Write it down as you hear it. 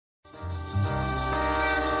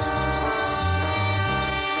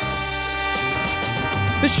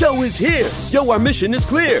The show is here. Yo, our mission is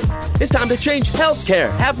clear. It's time to change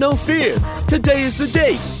healthcare. Have no fear. Today is the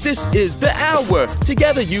day. This is the hour.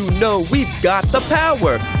 Together, you know we've got the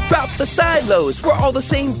power. Drop the silos. We're all the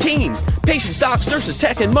same team. Patients, docs, nurses,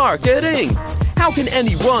 tech, and marketing. How can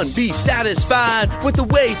anyone be satisfied with the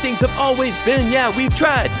way things have always been? Yeah, we've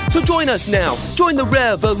tried. So join us now. Join the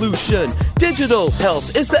revolution. Digital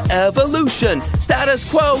health is the evolution. Status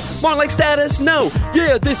quo, more like status no.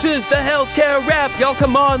 Yeah, this is the healthcare rap. Y'all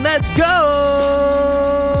come on, let's go.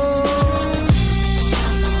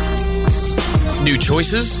 New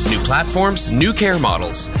choices, new platforms, new care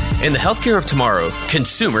models. In the healthcare of tomorrow,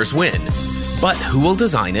 consumers win. But who will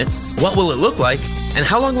design it? What will it look like? And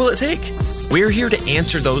how long will it take? We're here to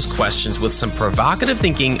answer those questions with some provocative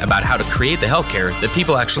thinking about how to create the healthcare that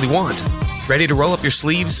people actually want. Ready to roll up your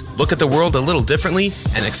sleeves, look at the world a little differently,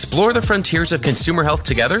 and explore the frontiers of consumer health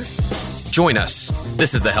together? Join us.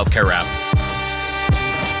 This is the Healthcare Wrap.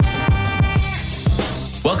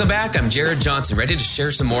 Welcome back. I'm Jared Johnson, ready to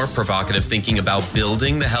share some more provocative thinking about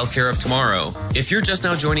building the healthcare of tomorrow. If you're just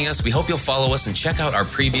now joining us, we hope you'll follow us and check out our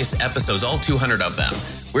previous episodes, all 200 of them.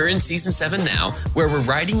 We're in season 7 now, where we're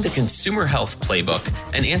writing the consumer health playbook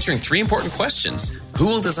and answering 3 important questions. Who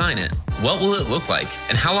will design it? What will it look like?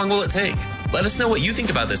 And how long will it take? Let us know what you think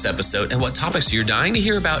about this episode and what topics you're dying to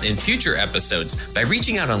hear about in future episodes by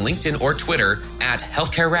reaching out on LinkedIn or Twitter at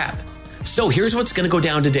Healthcare Wrap. So here's what's going to go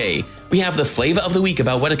down today. We have the flavor of the week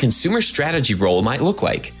about what a consumer strategy role might look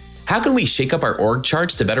like. How can we shake up our org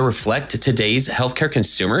charts to better reflect today's healthcare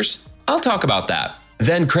consumers? I'll talk about that.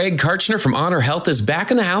 Then Craig Karchner from Honor Health is back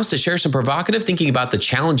in the house to share some provocative thinking about the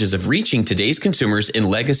challenges of reaching today's consumers in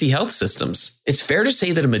legacy health systems. It's fair to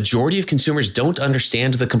say that a majority of consumers don't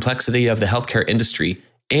understand the complexity of the healthcare industry,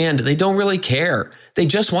 and they don't really care. They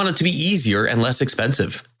just want it to be easier and less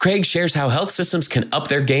expensive. Craig shares how health systems can up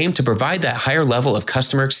their game to provide that higher level of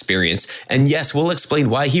customer experience. And yes, we'll explain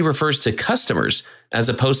why he refers to customers as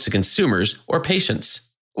opposed to consumers or patients.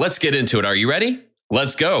 Let's get into it. Are you ready?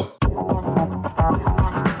 Let's go.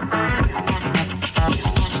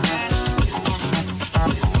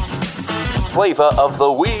 Flavor of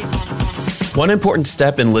the week. One important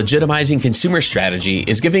step in legitimizing consumer strategy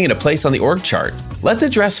is giving it a place on the org chart. Let's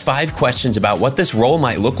address 5 questions about what this role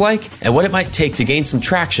might look like and what it might take to gain some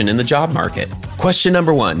traction in the job market. Question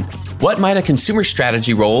number 1. What might a consumer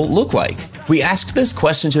strategy role look like? We asked this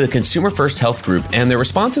question to the Consumer First Health Group, and their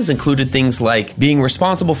responses included things like being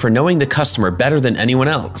responsible for knowing the customer better than anyone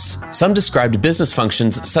else. Some described business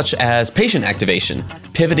functions such as patient activation,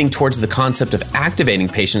 pivoting towards the concept of activating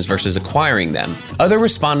patients versus acquiring them. Other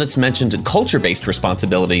respondents mentioned culture-based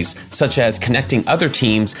responsibilities such as connecting other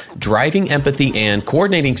teams, driving empathy, and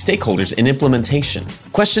coordinating stakeholders in implementation.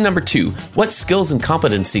 Question number 2. What skills and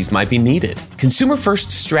competencies might be needed? Consumer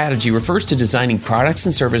First strategy refers to designing products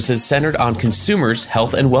and services centered on consumers'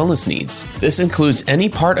 health and wellness needs. This includes any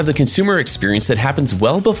part of the consumer experience that happens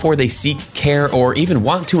well before they seek care or even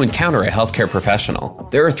want to encounter a healthcare professional.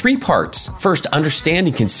 There are 3 parts. First,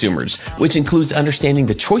 understanding consumers, which includes understanding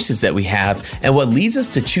the choices that we have and what leads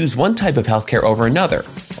us to choose one type of healthcare over another,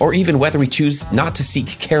 or even whether we choose not to seek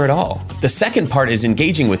care at all. The second part is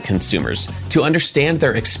engaging with consumers to understand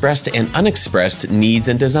their expressed and unexpressed needs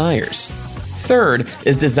and desires. Third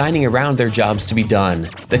is designing around their jobs to be done.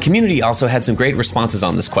 The community also had some great responses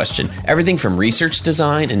on this question, everything from research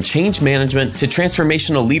design and change management to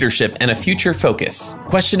transformational leadership and a future focus.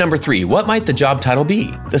 Question number 3, what might the job title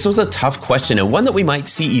be? This was a tough question and one that we might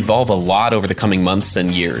see evolve a lot over the coming months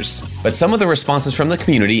and years. But some of the responses from the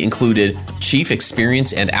community included Chief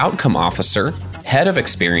Experience and Outcome Officer, Head of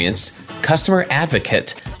Experience, Customer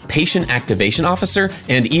Advocate, Patient Activation Officer,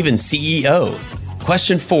 and even CEO.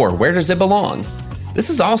 Question 4, where does it belong?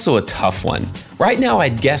 This is also a tough one. Right now,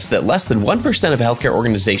 I'd guess that less than 1% of healthcare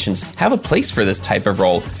organizations have a place for this type of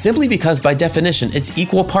role, simply because by definition, it's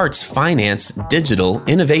equal parts finance, digital,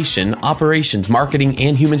 innovation, operations, marketing,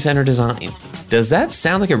 and human-centered design. Does that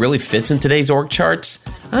sound like it really fits in today's org charts?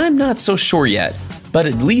 I'm not so sure yet, but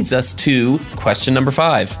it leads us to question number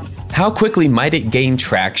 5. How quickly might it gain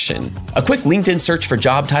traction? A quick LinkedIn search for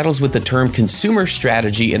job titles with the term consumer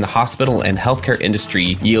strategy in the hospital and healthcare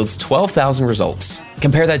industry yields 12,000 results.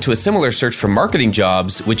 Compare that to a similar search for marketing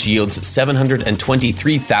jobs, which yields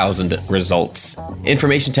 723,000 results.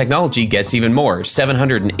 Information technology gets even more,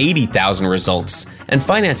 780,000 results. And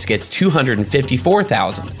finance gets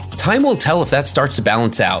 254,000. Time will tell if that starts to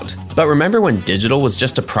balance out. But remember when digital was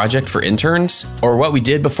just a project for interns? Or what we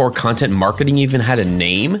did before content marketing even had a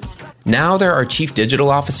name? Now there are chief digital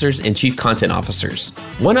officers and chief content officers.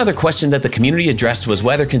 One other question that the community addressed was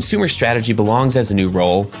whether consumer strategy belongs as a new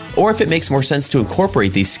role, or if it makes more sense to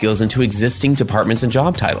incorporate these skills into existing departments and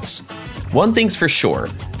job titles. One thing's for sure,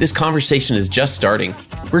 this conversation is just starting.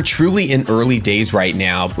 We're truly in early days right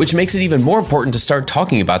now, which makes it even more important to start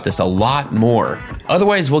talking about this a lot more.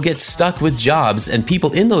 Otherwise, we'll get stuck with jobs and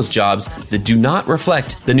people in those jobs that do not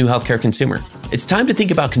reflect the new healthcare consumer. It's time to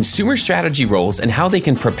think about consumer strategy roles and how they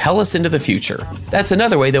can propel us into the future. That's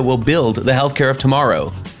another way that we'll build the healthcare of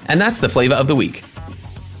tomorrow. And that's the flavor of the week.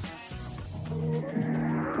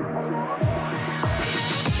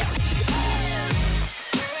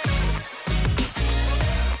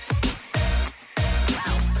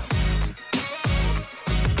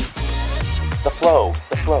 The flow.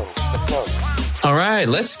 All right,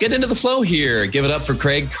 let's get into the flow here. Give it up for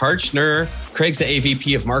Craig Karchner. Craig's the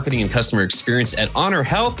AVP of Marketing and Customer Experience at Honor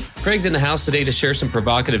Health. Craig's in the house today to share some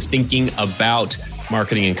provocative thinking about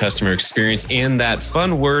marketing and customer experience and that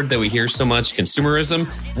fun word that we hear so much, consumerism.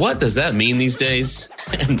 What does that mean these days?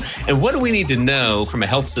 And what do we need to know from a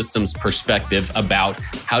health systems perspective about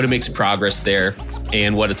how to make some progress there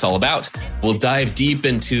and what it's all about? We'll dive deep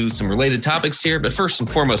into some related topics here, but first and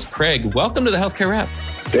foremost, Craig, welcome to the Healthcare Wrap.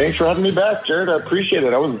 Thanks for having me back, Jared. I appreciate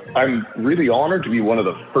it. I'm really honored to be one of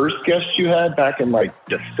the first guests you had back in like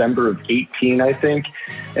December of 18, I think.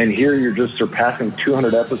 And here you're just surpassing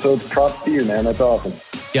 200 episodes. Props to you, man. That's awesome.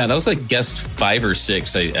 Yeah, that was like guest 5 or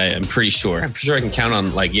 6. I'm pretty sure. I'm sure I can count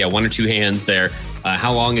on 1 or 2 hands there.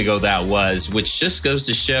 How long ago that was, which just goes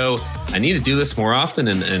to show I need to do this more often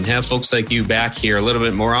and have folks like you back here a little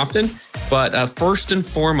bit more often. But first and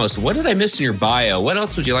foremost, what did I miss in your bio? What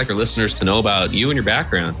else would you like our listeners to know about you and your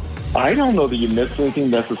background? I don't know that you missed anything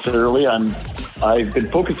necessarily. I've been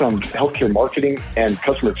focused on healthcare marketing and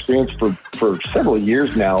customer experience for several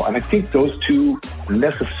years now. And I think those two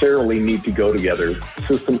necessarily need to go together.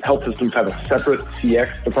 Health systems have a separate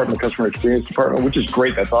CX department, customer experience department, which is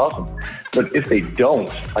great. That's awesome. But if they don't,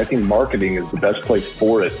 I think marketing is the best place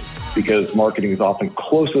for it because marketing is often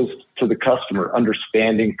closest to the customer,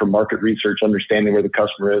 understanding from market research, understanding where the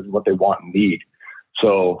customer is and what they want and need.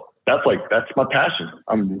 So that's my passion.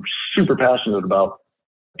 I'm super passionate about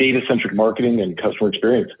data-centric marketing and customer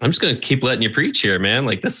experience. I'm just going to keep letting you preach here, man.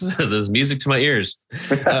 This is music to my ears.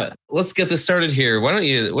 Let's get this started here. Why don't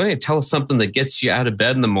you tell us something that gets you out of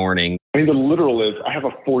bed in the morning? I mean, the literal is I have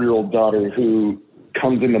a 4-year-old daughter who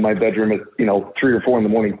comes into my bedroom at 3 or 4 in the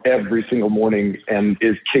morning every single morning and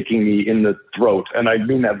is kicking me in the throat. And I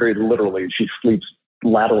mean that very literally. She sleeps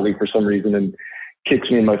laterally for some reason and kicks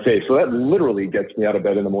me in my face. So that literally gets me out of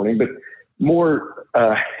bed in the morning. But more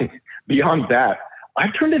beyond that,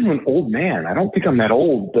 I've turned into an old man. I don't think I'm that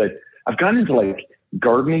old, but I've gotten into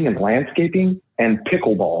gardening and landscaping and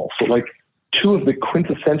pickleball. So 2 of the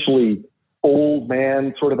quintessentially old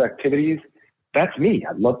man sort of activities. That's me.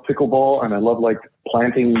 I love pickleball and I love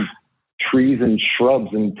planting trees and shrubs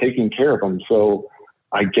and taking care of them. So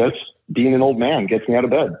I guess being an old man gets me out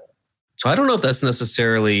of bed. So I don't know if that's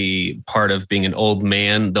necessarily part of being an old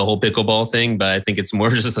man, the whole pickleball thing, but I think it's more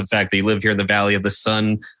just the fact that you live here in the Valley of the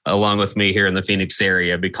Sun along with me here in the Phoenix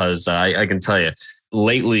area, because I can tell you,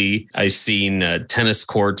 lately I've seen tennis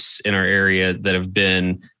courts in our area that have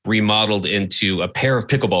been remodeled into a pair of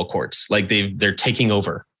pickleball courts. They're taking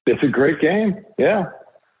over. It's a great game. Yeah.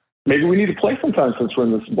 Maybe we need to play sometime since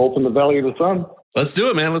we're both in the Valley of the Sun. Let's do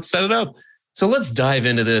it, man. Let's set it up. So let's dive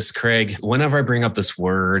into this, Craig. Whenever I bring up this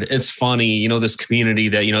word, it's funny, this community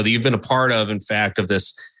that, that you've been a part of, in fact, of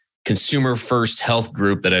this consumer first health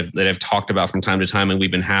group that I've talked about from time to time. And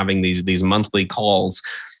we've been having these monthly calls.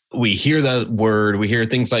 We hear that word. We hear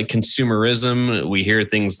things like consumerism. We hear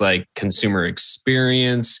things like consumer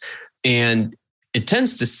experience. And it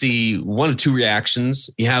tends to see 1 of 2 reactions.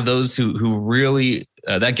 You have those who really,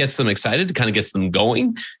 that gets them excited, kind of gets them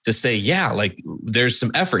going to say, yeah, there's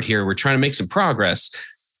some effort here. We're trying to make some progress.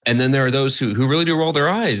 And then there are those who really do roll their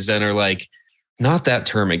eyes and are like, not that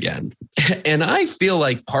term again. And I feel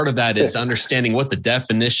like part of that is understanding what the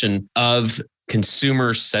definition of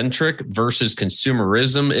consumer centric versus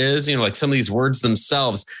consumerism is, some of these words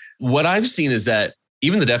themselves. What I've seen is that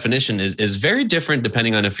even the definition is very different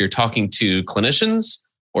depending on if you're talking to clinicians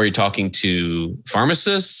or you're talking to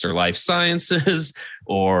pharmacists or life sciences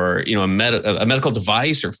or a medical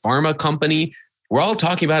device or pharma company. We're all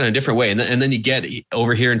talking about it in a different way. And then you get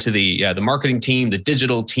over here into the marketing team, the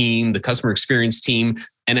digital team, the customer experience team,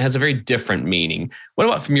 and it has a very different meaning. What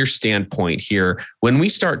about from your standpoint here, when we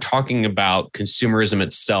start talking about consumerism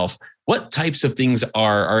itself, what types of things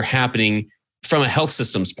are happening from a health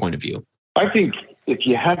systems point of view? I think if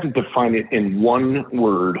you had to define it in one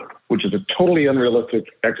word which is a totally unrealistic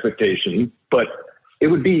expectation, but it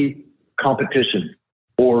would be competition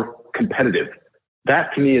or competitive.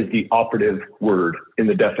 That to me is the operative word in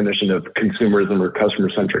the definition of consumerism or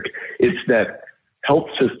customer-centric. It's that health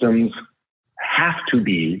systems have to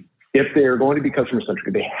be, if they're going to be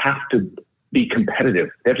customer-centric, they have to be competitive.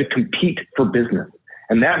 They have to compete for business.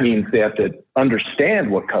 And that means they have to understand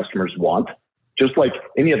what customers want. Just like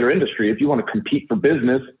any other industry, if you want to compete for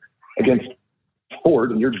business against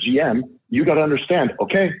Ford and you're GM, you got to understand,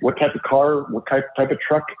 okay, what type of car, what type of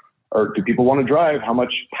truck, or do people want to drive? How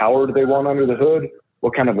much power do they want under the hood?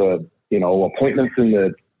 What kind of appointments in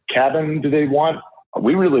the cabin do they want?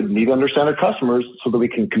 We really need to understand our customers so that we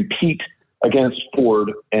can compete against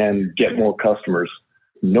Ford and get more customers.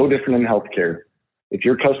 No different in healthcare. If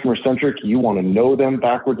you're customer centric, you want to know them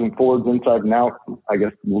backwards and forwards, inside and out, I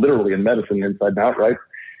guess literally in medicine, inside and out, right?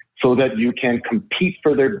 So that you can compete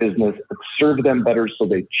for their business, serve them better so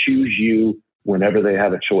they choose you whenever they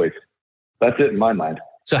have a choice. That's it in my mind.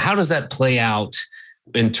 So how does that play out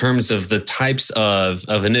in terms of the types of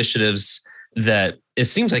initiatives that it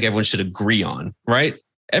seems like everyone should agree on, right?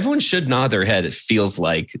 Everyone should nod their head, it feels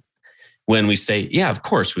like, when we say, yeah, of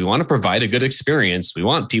course, we want to provide a good experience. We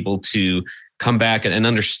want people to come back and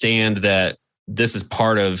understand that this is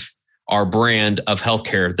part of our brand of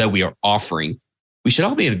healthcare that we are offering. We should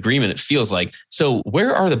all be in agreement, it feels like. So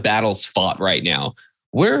where are the battles fought right now?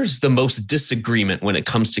 Where's the most disagreement when it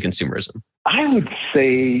comes to consumerism? I would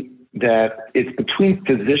say that it's between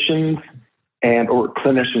physicians or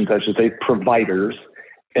clinicians, I should say, providers,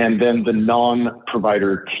 and then the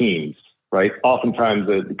non-provider teams, right? Oftentimes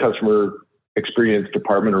the customer experience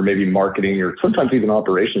department or maybe marketing or sometimes even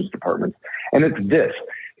operations departments. And it's this,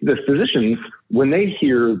 the physicians, when they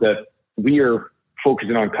hear that we are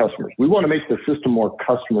focusing on customers, we want to make the system more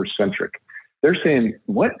customer centric. They're saying,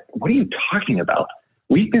 what are you talking about?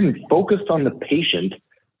 We've been focused on the patient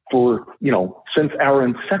for, since our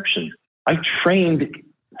inception. I trained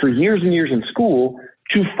for years and years in school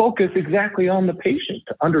to focus exactly on the patient,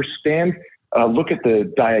 to understand, look at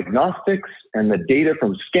the diagnostics and the data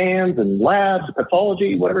from scans and labs,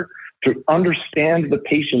 pathology, whatever, to understand the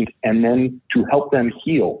patient and then to help them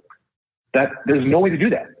heal. That there's no way to do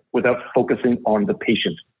that without focusing on the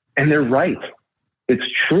patient. And they're right. It's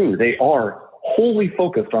true. They are wholly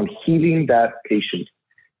focused on healing that patient.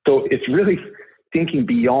 So it's really thinking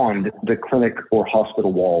beyond the clinic or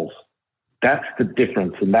hospital walls. That's the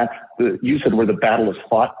difference. And you said where the battle is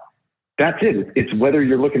fought. That's it. It's whether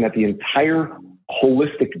you're looking at the entire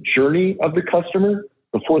holistic journey of the customer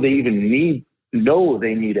before they even know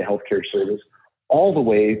they need a healthcare service, all the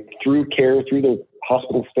way through care, through the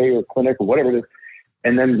hospital stay or clinic or whatever it is,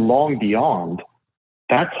 and then long beyond.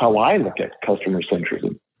 That's how I look at customer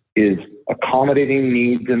centrism, is accommodating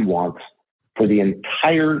needs and wants for the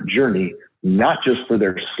entire journey, not just for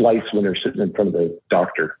their slice when they're sitting in front of the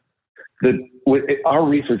doctor. Our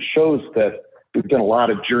research shows that we've done a lot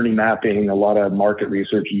of journey mapping, a lot of market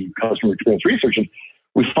research and customer experience research, and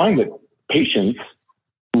we find that patients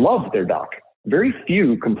love their doc. Very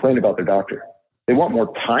few complain about their doctor. They want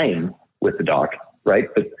more time with the doc, right?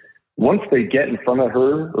 But once they get in front of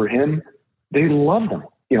her or him, they love them.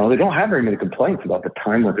 They don't have very many complaints about the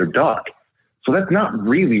time with their doc. So that's not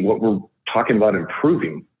really what we're talking about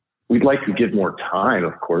improving. We'd like to give more time,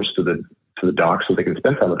 of course, to the doc so they can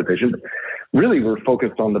spend time with the patient. But really, we're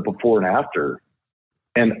focused on the before and after.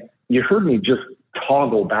 And you heard me just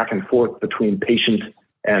toggle back and forth between patient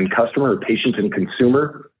and customer, or patient and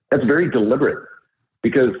consumer. That's very deliberate,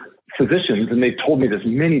 because physicians, and they've told me this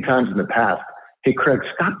many times in the past, hey, Craig,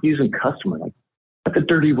 stop using customer. Like, that's a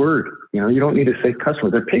dirty word. You don't need to say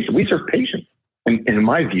customer. They're patient. We serve patients. And in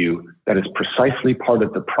my view, that is precisely part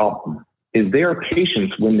of the problem, is they are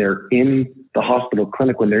patients when they're in the hospital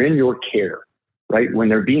clinic, when they're in your care, right? When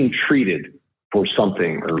they're being treated for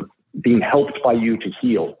something or being helped by you to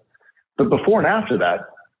heal. But before and after that,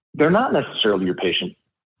 they're not necessarily your patient.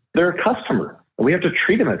 They're a customer, and we have to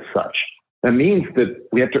treat them as such. That means that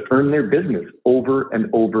we have to earn their business over and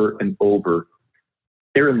over and over.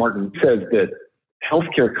 Aaron Martin says that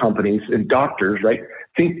healthcare companies and doctors, right,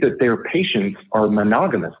 think that their patients are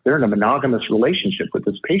monogamous. They're in a monogamous relationship with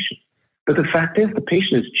this patient. But the fact is, the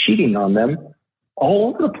patient is cheating on them all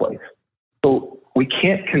over the place. So we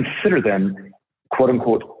can't consider them, quote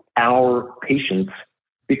unquote, our patients,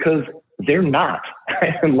 because they're not.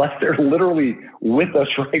 Unless they're literally with us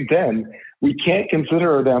right then, we can't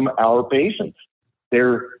consider them our patients.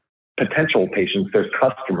 They're potential patients, they're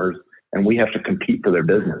customers, and we have to compete for their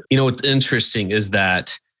business. What's interesting is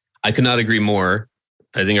that I could not agree more.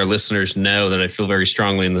 I think our listeners know that I feel very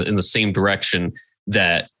strongly in the same direction,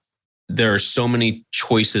 that there are so many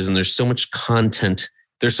choices and there's so much content.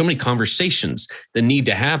 There's so many conversations that need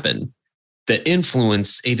to happen that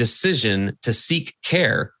influence a decision to seek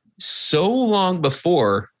care so long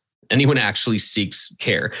before anyone actually seeks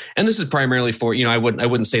care. And this is primarily for, I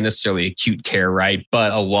wouldn't say necessarily acute care, right?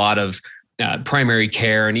 But a lot of primary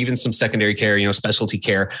care and even some secondary care, specialty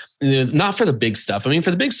care, not for the big stuff. I mean,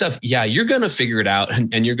 for the big stuff, yeah, you're going to figure it out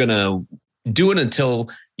and you're going to do it until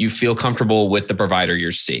you feel comfortable with the provider you're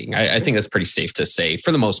seeing. I think that's pretty safe to say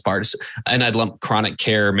for the most part. And I'd lump chronic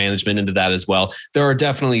care management into that as well. There are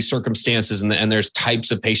definitely circumstances and there's types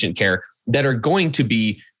of patient care that are going to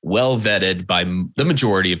be well vetted by the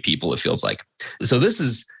majority of people, it feels like. So this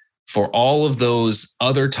is for all of those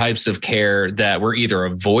other types of care that we're either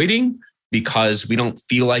avoiding because we don't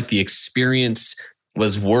feel like the experience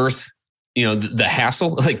was worth, the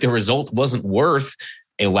hassle, like the result wasn't worth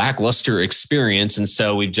a lackluster experience. And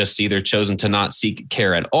so we've just either chosen to not seek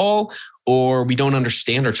care at all, or we don't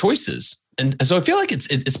understand our choices. And so I feel like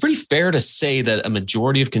it's pretty fair to say that a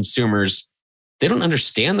majority of consumers, they don't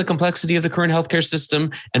understand the complexity of the current healthcare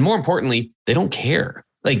system. And more importantly, they don't care.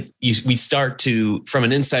 Like we start to, from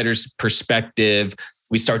an insider's perspective,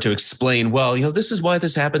 we start to explain, well, this is why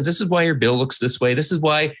this happens. This is why your bill looks this way. This is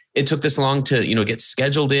why it took this long to, get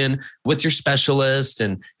scheduled in with your specialist.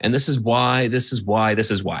 And this is why.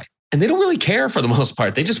 And they don't really care for the most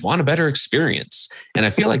part. They just want a better experience. And I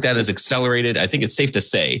feel like that has accelerated. I think it's safe to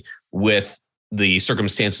say with the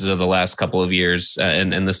circumstances of the last couple of years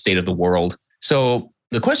and the state of the world. So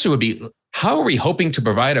the question would be, how are we hoping to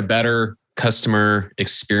provide a better customer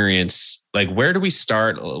experience? Like, where do we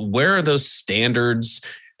start? Where are those standards?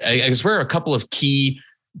 I guess where are a couple of key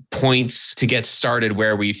points to get started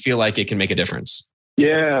where we feel like it can make a difference?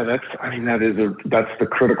 Yeah, that's the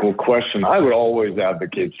critical question. I would always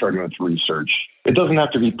advocate starting with research. It doesn't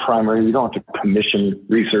have to be primary. You don't have to commission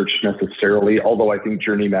research necessarily, although I think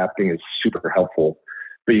journey mapping is super helpful.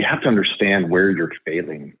 But you have to understand where you're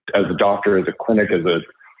failing. As a doctor, as a clinic, as a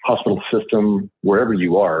hospital system, wherever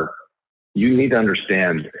you are, you need to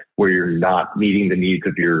understand where you're not meeting the needs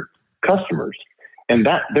of your customers. And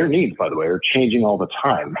that their needs, by the way, are changing all the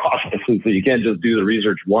time, obviously. So you can't just do the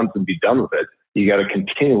research once and be done with it. You got to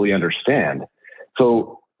continually understand.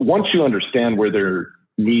 So once you understand where their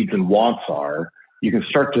needs and wants are, you can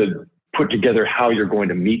start to put together how you're going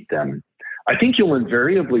to meet them. I think you'll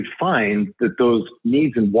invariably find that those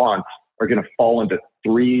needs and wants are going to fall into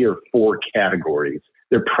 3 or 4 categories.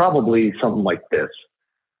 They're probably something like this.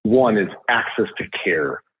 One is access to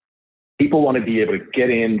care. People want to be able to get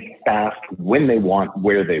in fast when they want,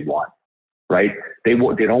 where they want, right? They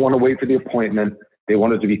don't want to wait for the appointment. They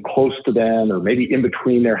want it to be close to them or maybe in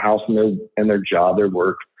between their house and their job, their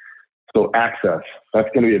work. So access, that's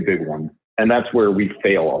going to be a big one. And that's where we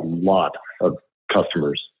fail a lot of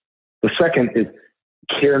customers. The second is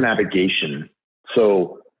care navigation.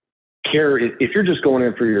 So care, if you're just going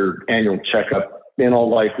in for your annual checkup, in all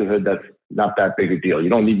likelihood, that's not that big a deal. You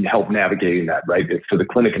don't need help navigating that, right? It's to the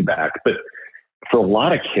clinic and back. But for a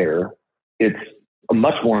lot of care, it's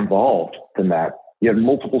much more involved than that. You have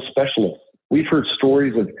multiple specialists. We've heard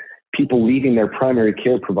stories of people leaving their primary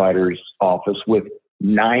care provider's office with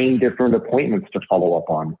 9 different appointments to follow up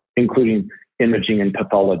on, including imaging and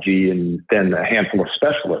pathology and then a handful of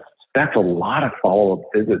specialists. That's a lot of follow-up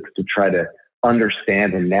visits to try to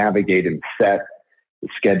understand and navigate and set the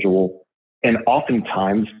schedule. And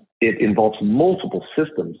oftentimes it involves multiple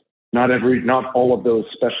systems. Not all of those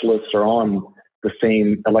specialists are on the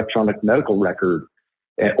same electronic medical record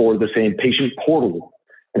or the same patient portal.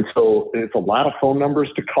 And so it's a lot of phone numbers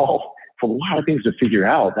to call. It's a lot of things to figure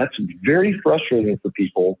out. That's very frustrating for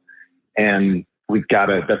people. And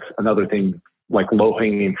that's another thing like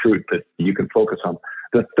low-hanging fruit that you can focus on.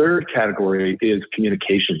 The third category is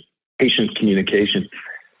communication, patient communication.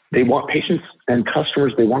 Patients and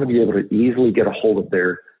customers, they want to be able to easily get a hold of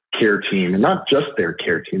their care team, and not just their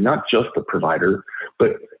care team, not just the provider,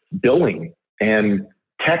 but billing and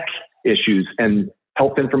tech issues and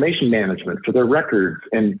health information management for their records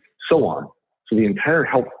and so on. So the entire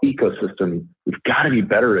health ecosystem, we've got to be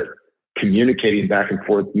better at communicating back and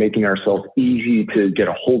forth, making ourselves easy to get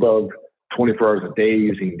a hold of 24 hours a day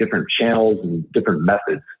using different channels and different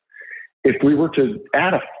methods. If we were to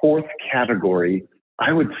add a 4th category,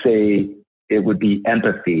 I would say it would be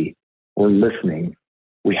empathy or listening.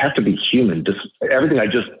 We have to be human. Just everything I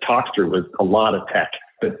just talked through was a lot of tech,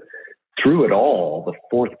 but through it all, the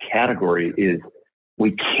 4th category is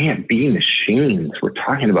we can't be machines. We're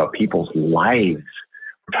talking about people's lives.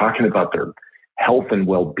 We're talking about their health and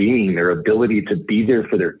well-being, their ability to be there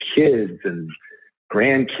for their kids and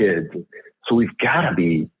grandkids. So we've got to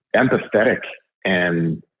be empathetic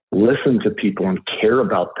and listen to people and care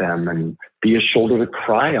about them and be a shoulder to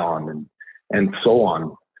cry on and so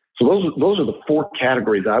on. So those are the 4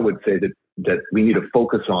 categories I would say that we need to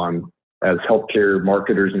focus on as healthcare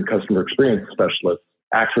marketers and customer experience specialists: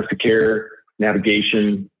 access to care,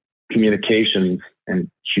 navigation, communications, and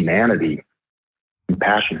humanity,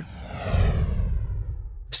 compassion.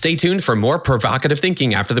 Stay tuned for more provocative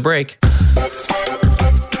thinking after the break.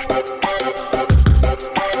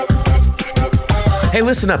 Hey,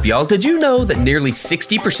 listen up, y'all. Did you know that nearly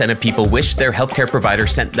 60% of people wish their healthcare provider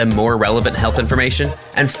sent them more relevant health information?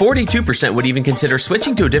 And 42% would even consider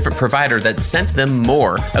switching to a different provider that sent them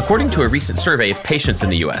more, according to a recent survey of patients in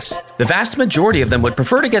the US. The vast majority of them would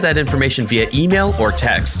prefer to get that information via email or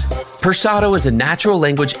text. Persado is a natural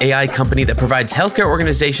language AI company that provides healthcare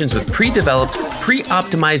organizations with pre-developed,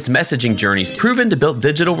 pre-optimized messaging journeys proven to build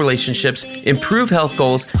digital relationships, improve health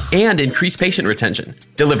goals, and increase patient retention.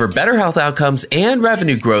 Deliver better health outcomes and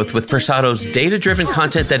revenue growth with Persado's data-driven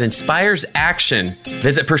content that inspires action.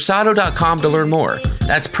 Visit Persado.com to learn more.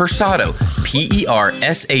 That's Persado, Persado.com,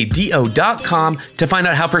 to find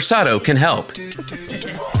out how Persado can help.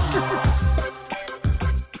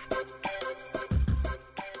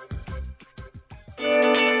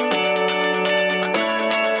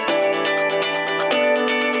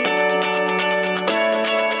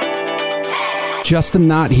 Justin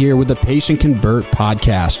Knott here with the Patient Convert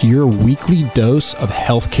podcast, your weekly dose of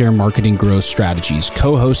healthcare marketing growth strategies,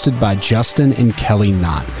 co-hosted by Justin and Kelly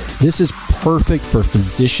Knott. This is perfect for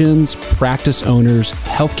physicians, practice owners,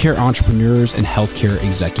 healthcare entrepreneurs, and healthcare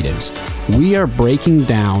executives. We are breaking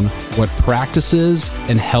down what practices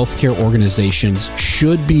and healthcare organizations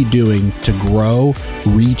should be doing to grow,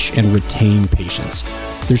 reach, and retain patients.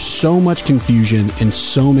 There's so much confusion and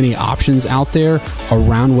so many options out there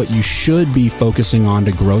around what you should be focusing on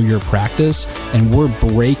to grow your practice, and we're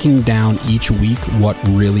breaking down each week what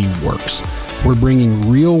really works. We're bringing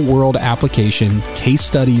real-world application, case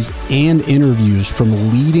studies, and interviews from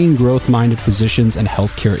leading growth-minded physicians and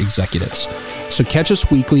healthcare executives. So catch us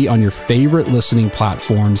weekly on your favorite listening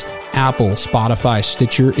platforms: Apple, Spotify,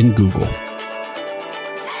 Stitcher, and Google.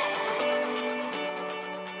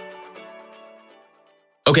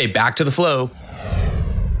 Okay, back to the flow.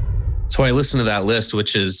 So I listen to that list,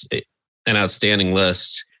 which is an outstanding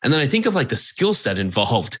list. And then I think of like the skill set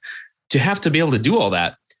involved to have to be able to do all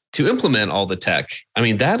that, to implement all the tech. I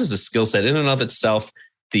mean, that is a skill set in and of itself.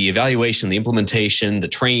 The evaluation, the implementation, the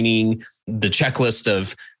training, the checklist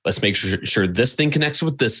of let's make sure this thing connects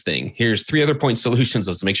with this thing. Here's 3 other point solutions.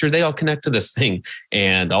 Let's make sure they all connect to this thing.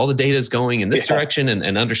 And all the data is going in this direction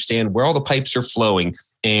and understand where all the pipes are flowing.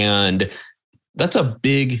 And that's a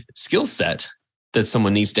big skill set that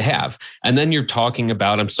someone needs to have. And then you're talking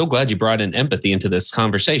about, I'm so glad you brought in empathy into this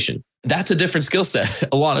conversation. That's a different skill set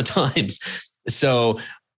a lot of times. So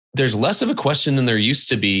there's less of a question than there used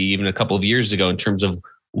to be even a couple of years ago in terms of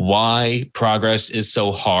why progress is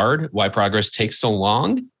so hard, why progress takes so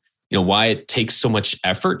long, why it takes so much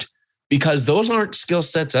effort, because those aren't skill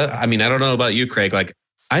sets. I mean, I don't know about you, Craig, like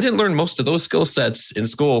I didn't learn most of those skill sets in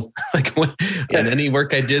school, in any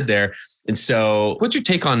work I did there. And so what's your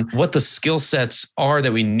take on what the skill sets are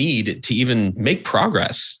that we need to even make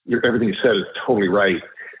progress? Everything you said is totally right.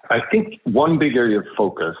 I think one big area of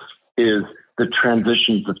focus is the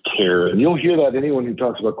transitions of care. And you'll hear that anyone who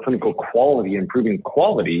talks about clinical quality, improving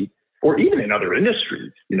quality, or even in other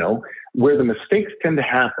industries, where the mistakes tend to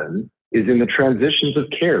happen is in the transitions of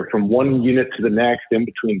care from one unit to the next, in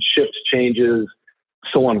between shift changes,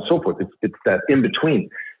 so on and so forth. It's that in between.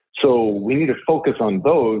 So we need to focus on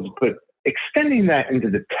those, but extending that into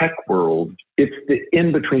the tech world, it's the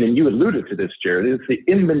in between. And you alluded to this, Jared. It's the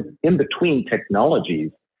in between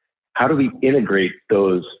technologies. How do we integrate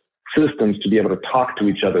those systems to be able to talk to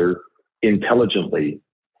each other intelligently?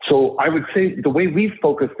 So I would say the way we've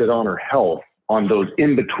focused at Honor Health on those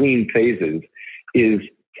in between phases is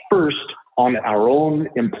first on our own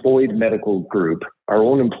employed medical group, our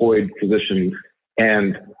own employed physicians,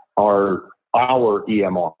 and our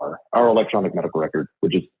EMR, our electronic medical record,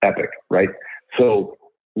 which is Epic, right? So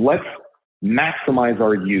let's maximize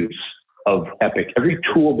our use of Epic. Every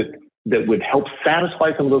tool that would help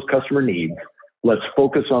satisfy some of those customer needs, let's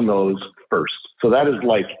focus on those first. So that is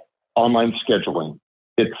like online scheduling.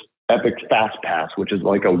 It's Epic FastPass, which is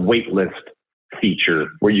like a wait list feature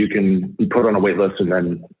where you can put on a wait list and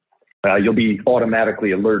then you'll be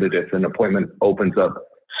automatically alerted if an appointment opens up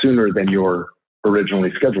sooner than your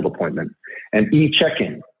originally scheduled appointment. And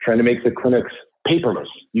e-check-in, trying to make the clinics paperless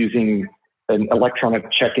using an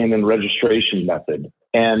electronic check-in and registration method.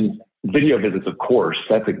 And video visits, of course,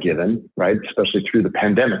 that's a given, right? Especially through the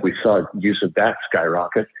pandemic, we saw use of that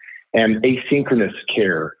skyrocket. And asynchronous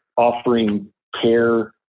care, offering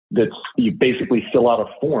care that's, you basically fill out a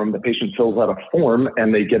form, the patient fills out a form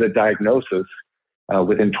and they get a diagnosis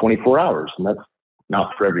within 24 hours. And that's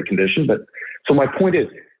not for every condition. But so my point is,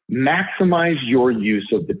 maximize your use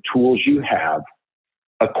of the tools you have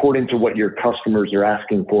according to what your customers are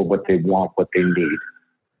asking for, what they want, what they need.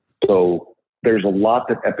 So there's a lot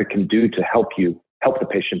that Epic can do to help the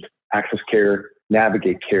patient access care,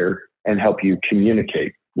 navigate care, and help you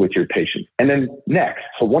communicate with your patient. And then next,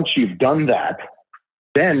 so once you've done that,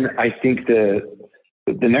 then I think the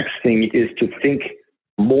next thing is to think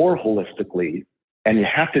more holistically, and you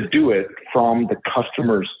have to do it from the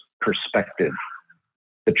customer's perspective.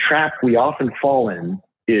 The trap we often fall in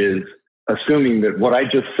is assuming that what I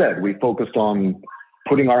just said, we focused on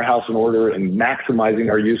putting our house in order and maximizing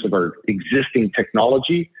our use of our existing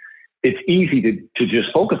technology. It's easy to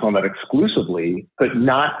just focus on that exclusively, but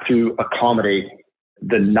not to accommodate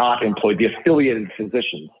the not employed, the affiliated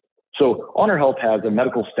physicians. So Honor Health has a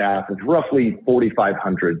medical staff of roughly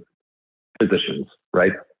 4,500 physicians,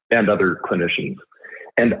 right? And other clinicians.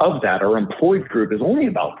 And of that, our employed group is only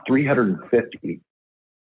about 350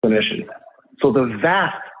 clinicians. So the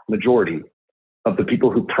vast majority of the people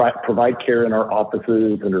who provide care in our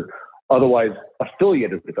offices and are otherwise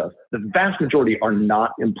affiliated with us, the vast majority are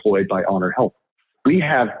not employed by Honor Health. We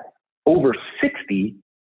have over 60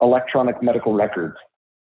 electronic medical records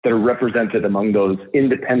that are represented among those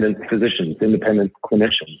independent physicians, independent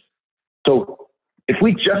clinicians. So if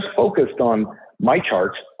we just focused on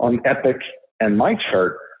MyChart, on Epic and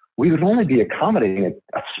MyChart, we would only be accommodating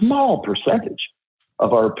a small percentage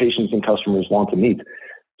of our patients and customers' wants and needs.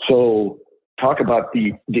 So talk about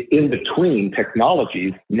the in-between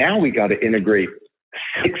technologies. Now we got to integrate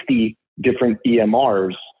 60 different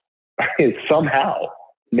EMRs somehow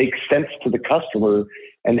make sense to the customer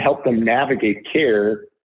and help them navigate care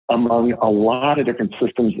among a lot of different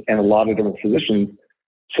systems and a lot of different physicians.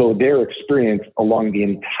 So their experience along the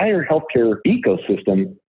entire healthcare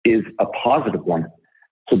ecosystem is a positive one.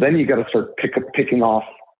 So then you got to start picking off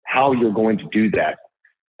how you're going to do that.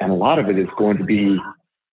 And a lot of it is going to be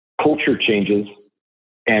culture changes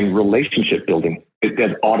and relationship building.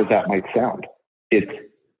 As odd as that might sound, it's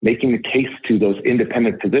making the case to those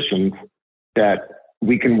independent physicians that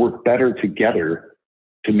we can work better together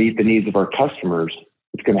to meet the needs of our customers.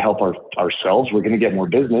 It's going to help ourselves. We're going to get more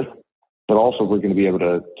business, but also we're going to be able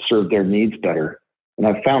to serve their needs better. And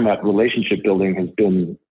I've found that relationship building has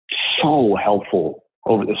been so helpful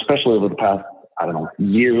especially over the past,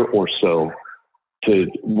 year or so, to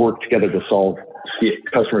work together to solve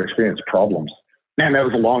customer experience problems. Man, that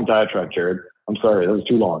was a long diatribe, Jared. I'm sorry, that was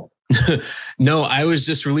too long. No, I was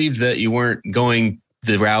just relieved that you weren't going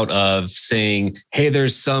the route of saying, hey,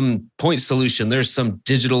 there's some point solution, there's some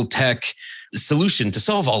digital tech solution to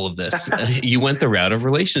solve all of this. You went the route of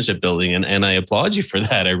relationship building, and I applaud you for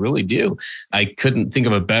that. I really do. I couldn't think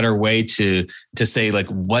of a better way to say like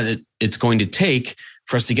what it's going to take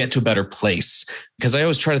for us to get to a better place. Because I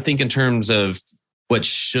always try to think in terms of what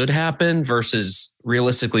should happen versus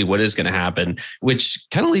realistically what is going to happen, which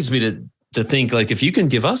kind of leads me to think like, if you can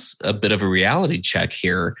give us a bit of a reality check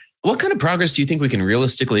here, what kind of progress do you think we can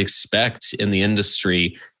realistically expect in the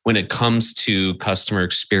industry when it comes to customer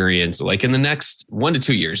experience, like in the next 1 to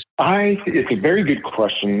 2 years? It's a very good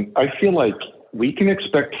question. I feel like we can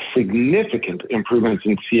expect significant improvements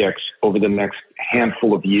in CX over the next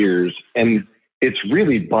handful of years. And it's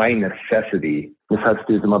really by necessity. This has to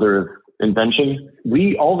do with some other invention.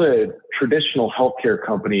 All the traditional healthcare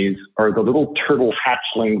companies are the little turtle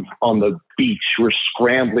hatchlings on the beach who are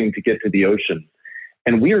scrambling to get to the ocean.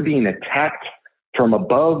 And we are being attacked from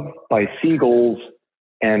above by seagulls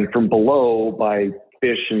and from below by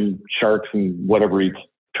fish and sharks and whatever eats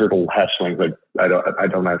turtle hatchlings. I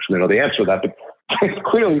don't actually know the answer to that, but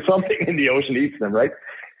clearly something in the ocean eats them, right?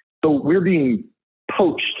 So we're being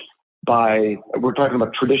poached we're talking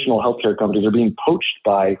about traditional healthcare companies are being poached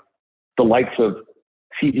by the likes of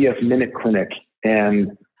CVS Minute Clinic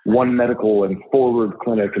and One Medical and Forward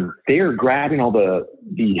Clinic, and they're grabbing all the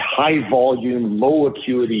high volume, low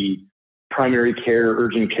acuity primary care,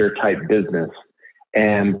 urgent care type business.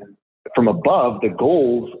 And from above, the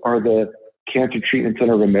goals are the Cancer Treatment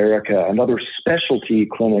Center of America and other specialty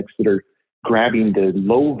clinics that are grabbing the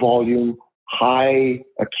low volume, high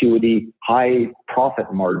acuity, high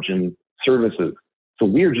profit margin services. So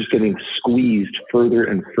we're just getting squeezed further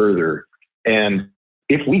and further. And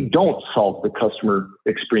if we don't solve the customer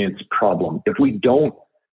experience problem, if we don't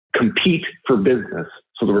compete for business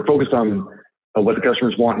so that we're focused on what the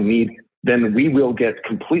customers want and need, then we will get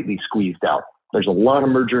completely squeezed out. There's a lot of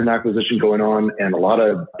merger and acquisition going on and a lot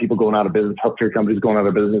of people going out of business, healthcare companies going out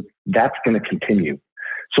of business. That's going to continue.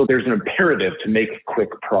 So there's an imperative to make quick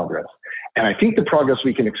progress. And I think the progress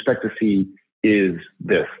we can expect to see is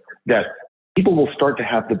this, that people will start to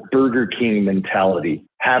have the Burger King mentality,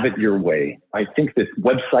 have it your way. I think that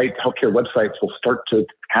healthcare websites will start to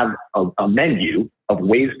have a menu of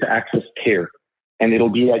ways to access care. And it'll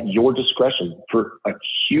be at your discretion for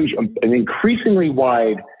an increasingly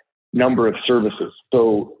wide number of services.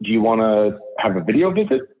 So do you want to have a video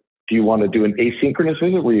visit? Do you want to do an asynchronous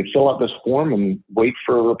visit where you fill out this form and wait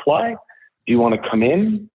for a reply? Do you want to come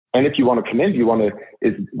in? And if you want to come in,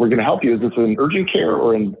 we're going to help you. Is this an urgent care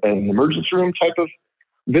or an emergency room type of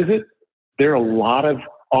visit? There are a lot of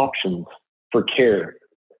options for care.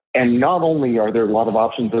 And not only are there a lot of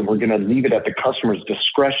options, and we're going to leave it at the customer's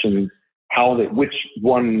discretion, which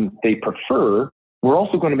one they prefer, we're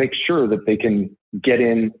also going to make sure that they can get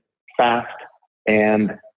in fast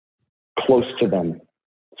and close to them.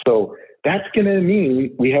 So that's going to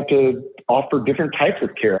mean we have to offer different types of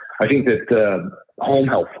care. I think that home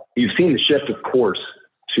health, you've seen the shift, of course,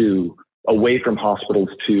 away from hospitals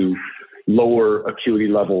to lower acuity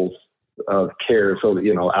levels of care. So that,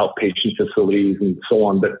 outpatient facilities and so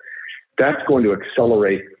on. But that's going to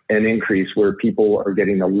accelerate an increase where people are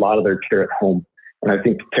getting a lot of their care at home. And I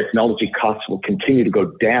think technology costs will continue to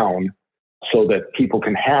go down so that people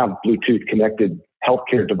can have Bluetooth connected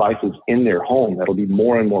healthcare devices in their home. That'll be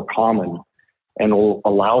more and more common and will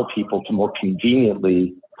allow people to more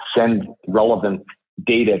conveniently send relevant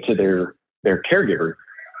data to their caregiver,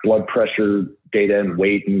 blood pressure data and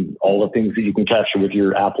weight and all the things that you can capture with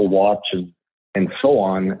your Apple Watch and so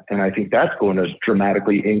on. And I think that's going to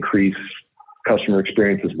dramatically increase customer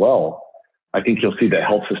experience as well. I think you'll see the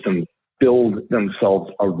health system build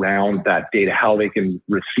themselves around that data, how they can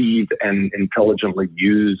receive and intelligently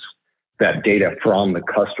use that data from the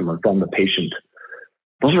customer, from the patient.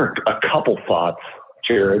 Those are a couple thoughts,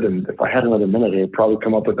 Jared. And if I had another minute, I'd probably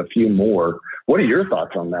come up with a few more. What are your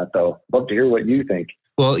thoughts on that, though? Love to hear what you think.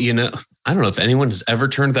 Well, I don't know if anyone has ever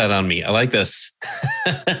turned that on me. I like this.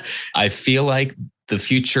 I feel like the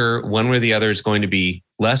future, one way or the other, is going to be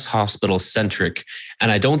less hospital centric.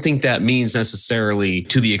 And I don't think that means necessarily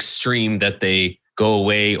to the extreme that they go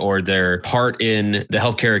away or their part in the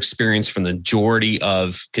healthcare experience for the majority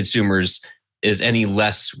of consumers is any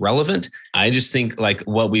less relevant. I just think like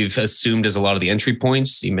what we've assumed is a lot of the entry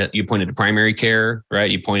points. You pointed to primary care, right?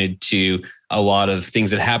 You pointed to a lot of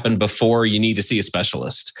things that happen before you need to see a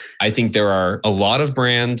specialist. I think there are a lot of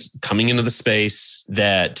brands coming into the space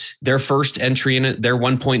that their first entry in it, their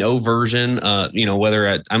 1.0 version,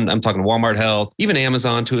 whether I'm talking Walmart Health, even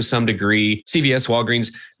Amazon to some degree, CVS,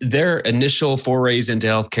 Walgreens, their initial forays into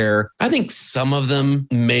healthcare, I think some of them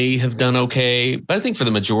may have done okay, but I think for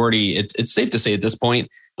the majority, it's safe to say at this point,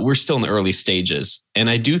 we're still in the early stages. And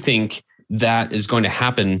I do think that is going to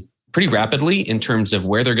happen pretty rapidly in terms of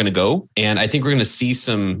where they're going to go. And I think we're going to see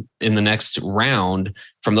some in the next round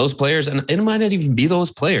from those players. And it might not even be those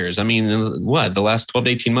players. I mean, the last 12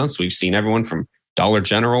 to 18 months, we've seen everyone from Dollar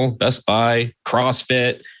General, Best Buy,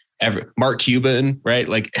 CrossFit, Mark Cuban, right?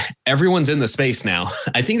 Like everyone's in the space now.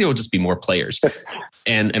 I think there will just be more players.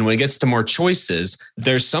 And when it gets to more choices,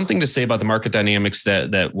 there's something to say about the market dynamics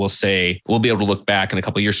that we'll say, we'll be able to look back in a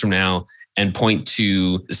couple of years from now and point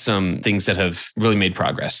to some things that have really made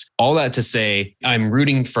progress. All that to say, I'm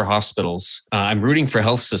rooting for hospitals. I'm rooting for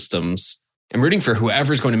health systems. I'm rooting for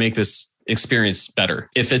whoever's going to make this experience better.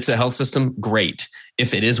 If it's a health system, great.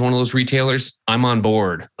 If it is one of those retailers, I'm on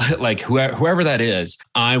board. Like whoever that is,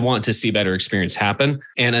 I want to see a better experience happen.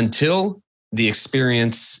 And until the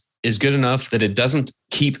experience is good enough that it doesn't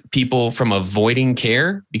keep people from avoiding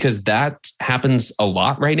care, because that happens a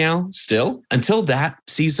lot right now still, until that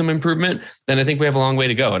sees some improvement, then I think we have a long way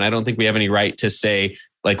to go. And I don't think we have any right to say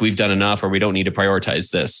like we've done enough or we don't need to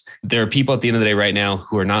prioritize this. There are people at the end of the day right now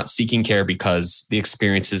who are not seeking care because the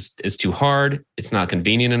experience is too hard. It's not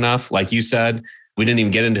convenient enough. Like you said, we didn't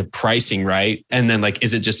even get into pricing right. And then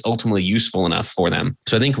is it just ultimately useful enough for them?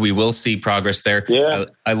 So I think we will see progress there. Yeah.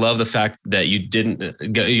 I love the fact that you didn't,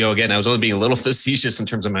 again, I was only being a little facetious in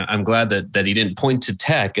terms of, I'm glad that he didn't point to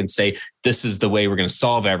tech and say, this is the way we're going to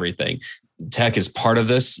solve everything. Tech is part of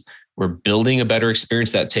this. We're building a better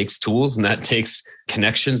experience that takes tools and that takes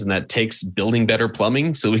connections and that takes building better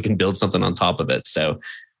plumbing so we can build something on top of it. So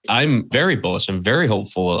I'm very bullish. I'm very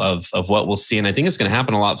hopeful of what we'll see. And I think it's going to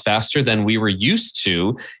happen a lot faster than we were used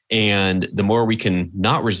to. And the more we can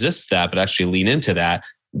not resist that, but actually lean into that,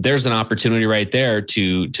 there's an opportunity right there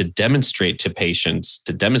to demonstrate to patients,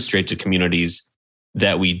 to demonstrate to communities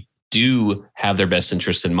that we do have their best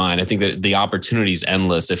interests in mind. I think that the opportunity is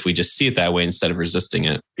endless if we just see it that way instead of resisting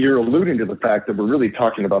it. You're alluding to the fact that we're really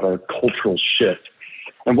talking about a cultural shift.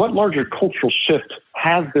 And what larger cultural shift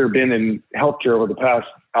has there been in healthcare over the past,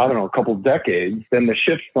 a couple of decades than the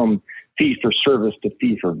shift from fee for service to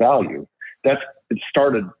fee for value? It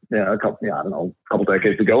started a couple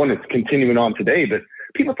decades ago, and it's continuing on today. But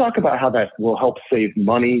people talk about how that will help save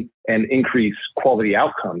money and increase quality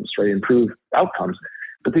outcomes, right? Improve outcomes.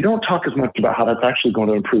 But they don't talk as much about how that's actually going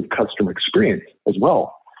to improve customer experience as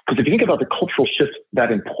well. Because if you think about the cultural shift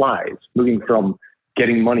that implies, moving from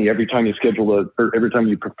getting money every time you or every time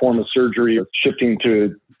you perform a surgery, or shifting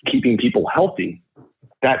to keeping people healthy,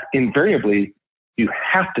 that invariably you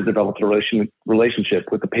have to develop a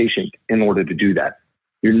relationship with the patient in order to do that.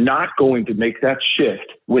 You're not going to make that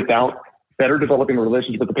shift without better developing a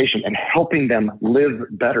relationship with the patient and helping them live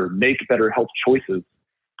better, make better health choices,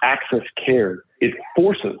 access care. It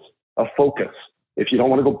forces a focus. If you don't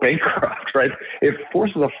want to go bankrupt, right? It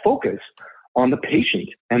forces a focus on the patient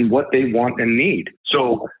and what they want and need.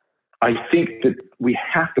 So I think that we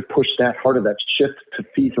have to push that harder, that shift to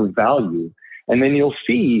fee for value. And then you'll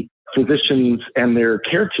see physicians and their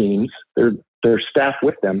care teams, their staff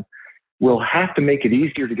with them, will have to make it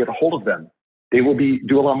easier to get a hold of them. They will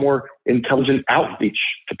do a lot more intelligent outreach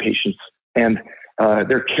to patients, and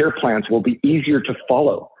their care plans will be easier to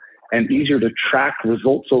follow and easier to track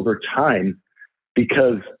results over time,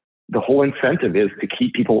 because the whole incentive is to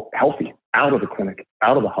keep people healthy out of the clinic,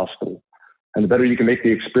 out of the hospital. And the better you can make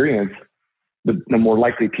the experience, the more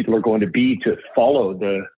likely people are going to be to follow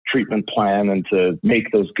the treatment plan and to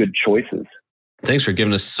make those good choices. Thanks for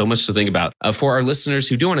giving us so much to think about. For our listeners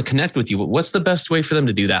who do want to connect with you, what's the best way for them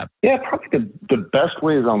to do that? Yeah, probably the best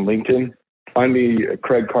way is on LinkedIn. Find me,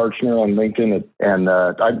 Craig Karchner, on LinkedIn, and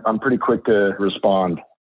I'm pretty quick to respond.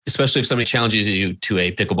 Especially if somebody challenges you to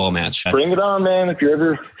a pickleball match. Bring it on, man. If you're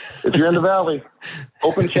in the Valley,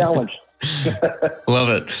 open challenge. Love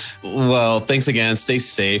it. Well, thanks again. Stay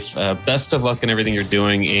safe. Best of luck in everything you're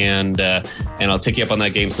doing, and I'll take you up on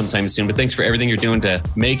that game sometime soon. But thanks for everything you're doing to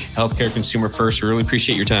make healthcare consumer first. We really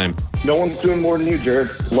appreciate your time. No one's doing more than you, Jared.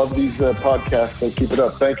 Love these podcasts. So keep it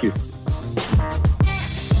up. Thank you.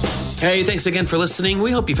 Hey, thanks again for listening.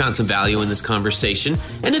 We hope you found some value in this conversation.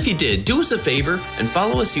 And if you did, do us a favor and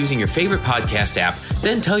follow us using your favorite podcast app.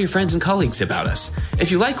 Then tell your friends and colleagues about us. If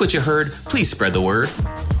you like what you heard, please spread the word.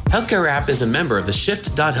 Healthcare App is a member of the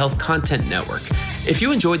Shift.Health Content Network. If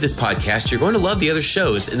you enjoyed this podcast, you're going to love the other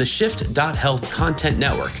shows in the Shift.Health Content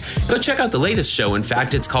Network. Go check out the latest show. In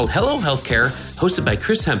fact, it's called Hello Healthcare, hosted by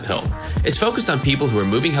Chris Hemphill. It's focused on people who are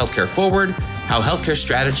moving healthcare forward, how healthcare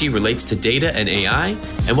strategy relates to data and AI,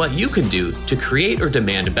 and what you can do to create or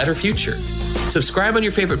demand a better future. Subscribe on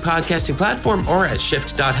your favorite podcasting platform or at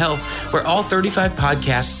Shift.Health, where all 35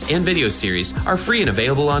 podcasts and video series are free and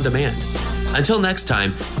available on demand. Until next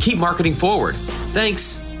time, keep marketing forward.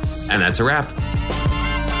 Thanks. And that's a wrap.